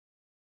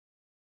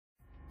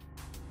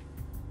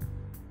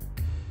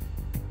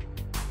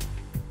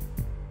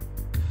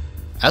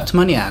At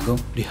Maniago,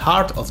 the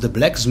heart of the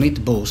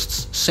blacksmith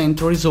boasts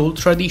centuries-old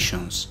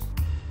traditions.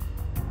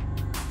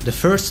 The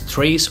first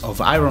trace of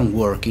iron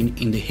working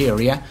in the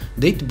area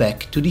date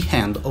back to the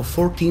end of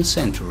 14th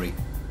century.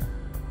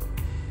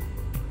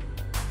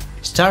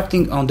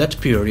 Starting on that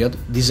period,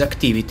 this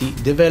activity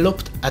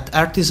developed at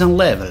artisan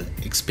level,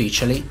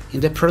 especially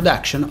in the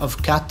production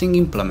of cutting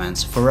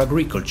implements for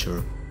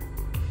agriculture.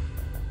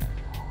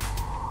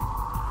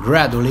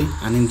 Gradually,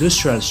 an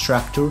industrial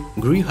structure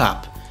grew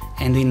up,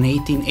 and in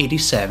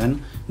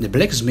 1887 the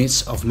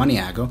blacksmiths of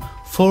Maniago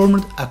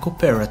formed a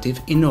cooperative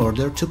in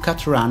order to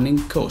cut running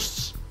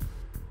costs.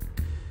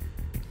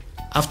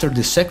 After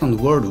the Second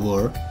World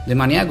War, the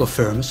Maniago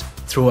firms,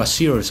 through a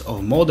series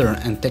of modern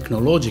and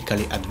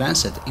technologically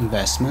advanced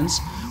investments,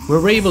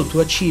 were able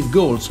to achieve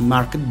goals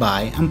marked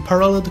by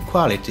unparalleled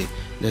quality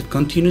that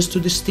continues to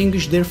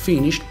distinguish their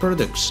finished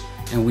products,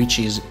 and which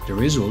is the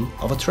result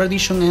of a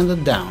tradition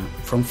handed down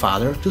from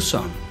father to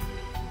son.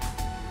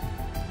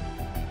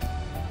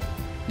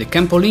 The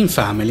Campolin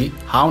family,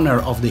 owner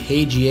of the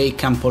A.G.A.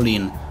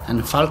 Campolin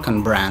and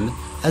Falcon brand,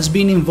 has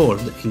been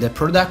involved in the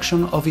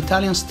production of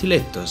Italian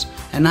stilettos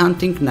and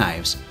hunting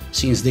knives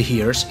since the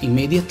years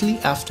immediately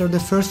after the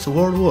First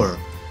World War,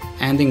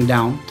 handing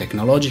down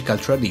technological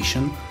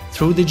tradition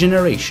through the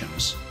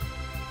generations.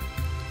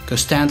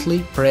 Constantly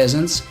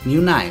presents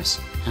new knives,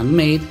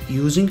 handmade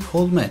using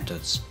old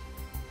methods.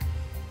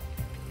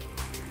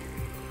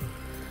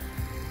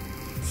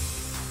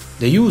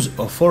 The use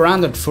of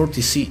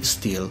 440C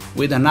steel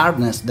with an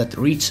hardness that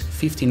reaches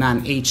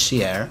 59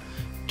 HCR,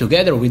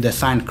 together with the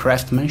fine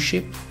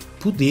craftsmanship,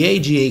 put the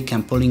A.G.A.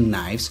 Campolin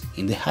knives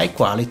in the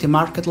high-quality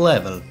market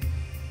level.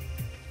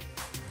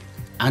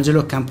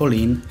 Angelo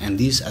Campolin and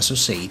his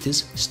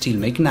associates still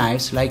make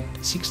knives like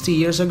 60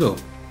 years ago.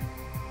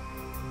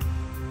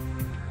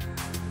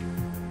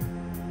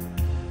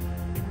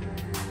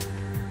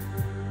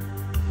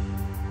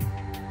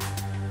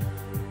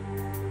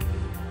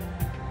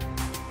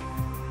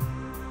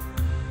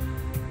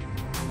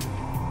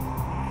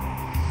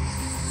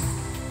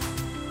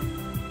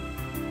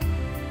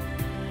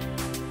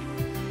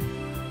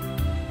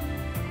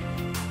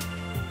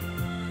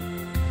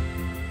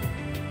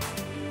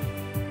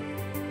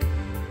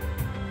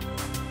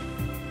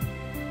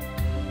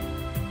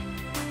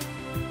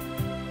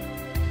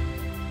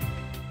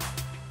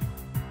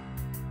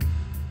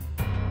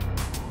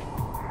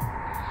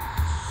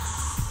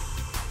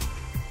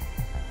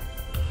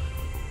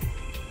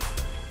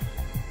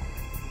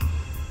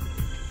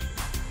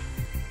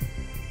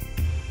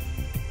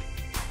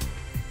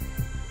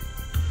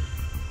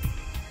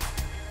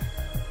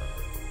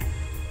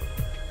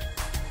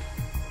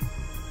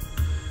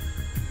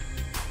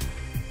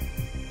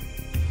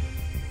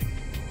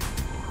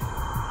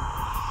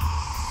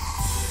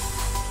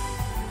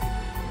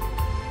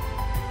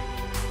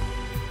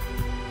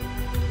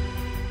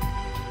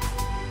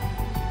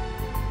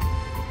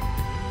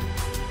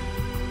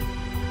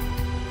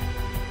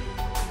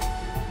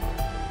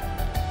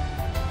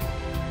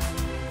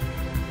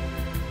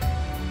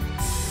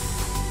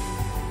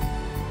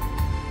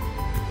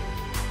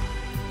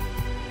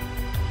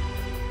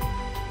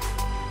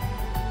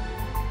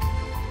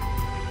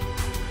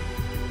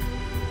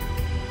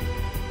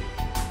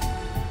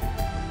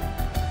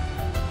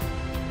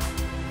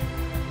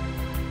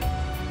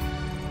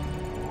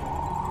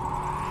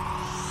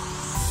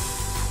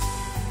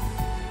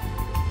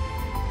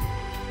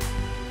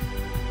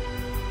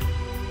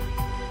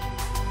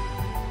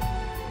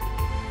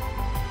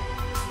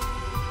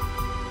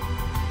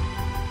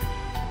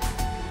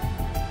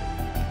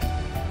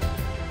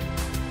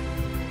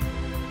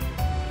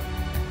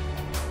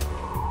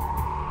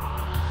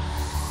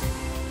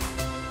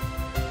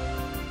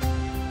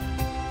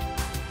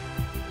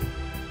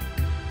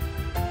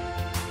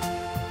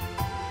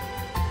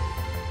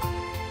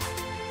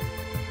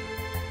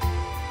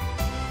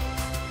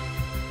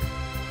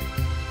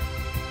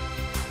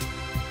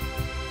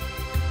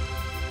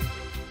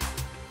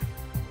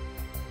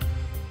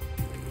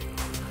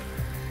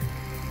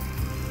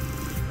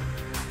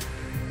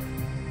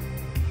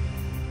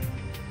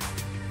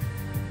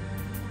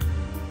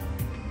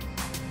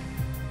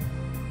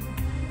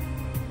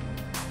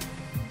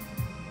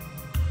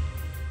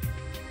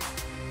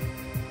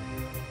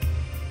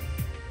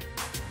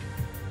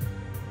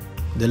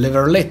 The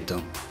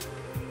leverletto.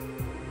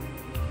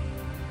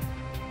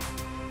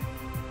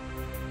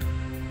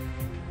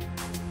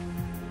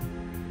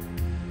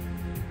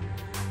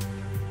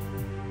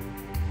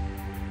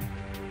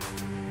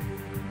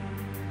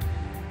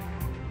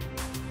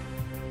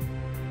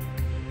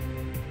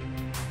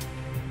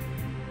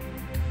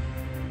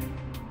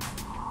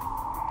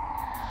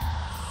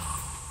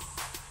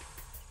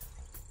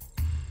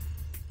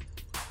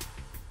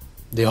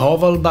 The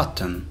oval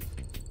button.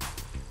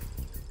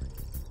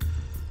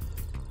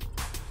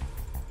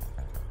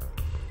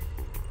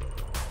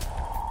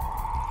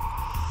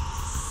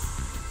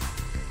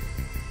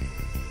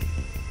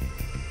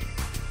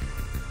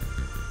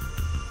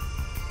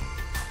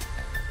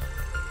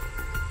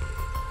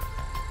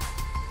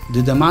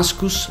 The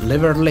Damascus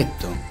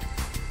leverletto.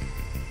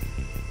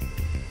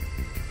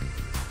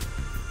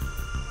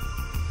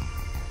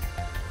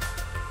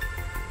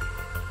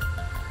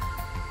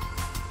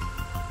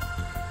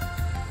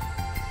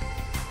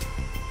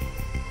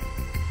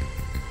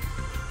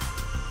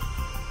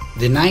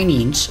 the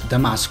 9-inch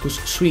Damascus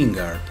swing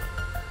guard,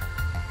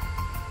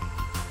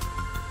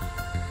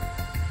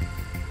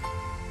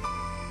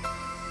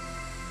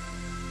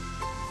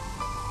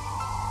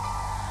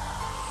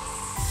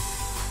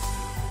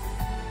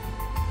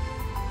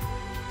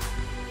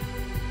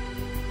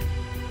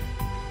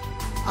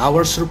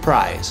 our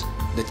surprise,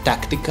 the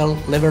tactical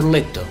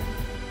leverletto.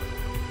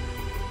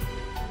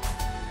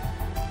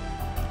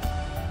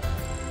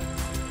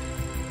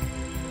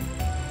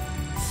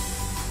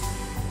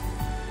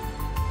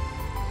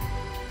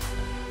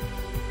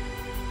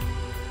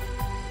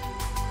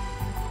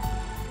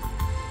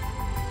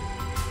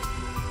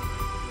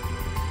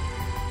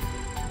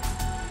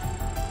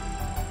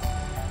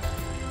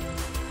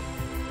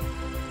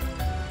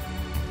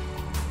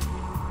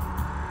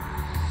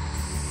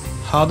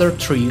 Other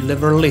 3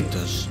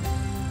 leverlettos.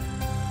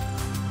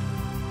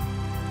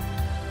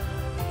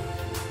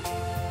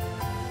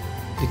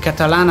 The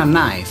Catalana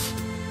knife.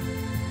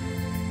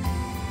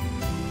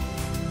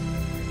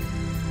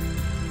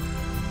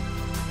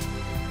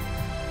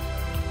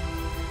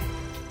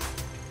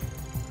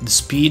 The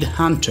Speed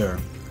Hunter.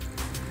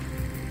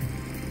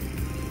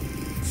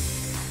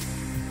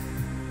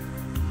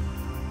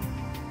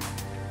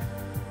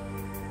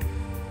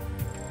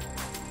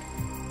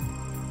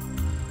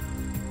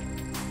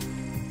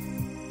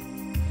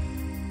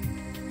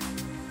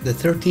 The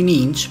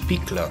 13-inch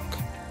picklock,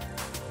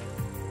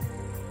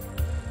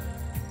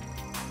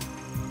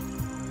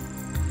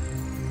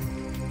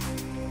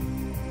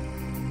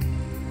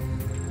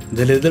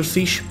 the Little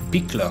Fish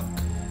picklock,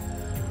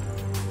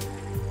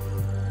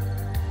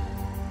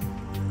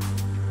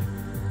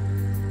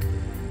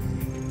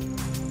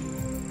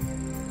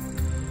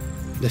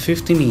 the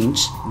 15-inch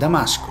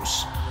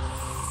Damascus.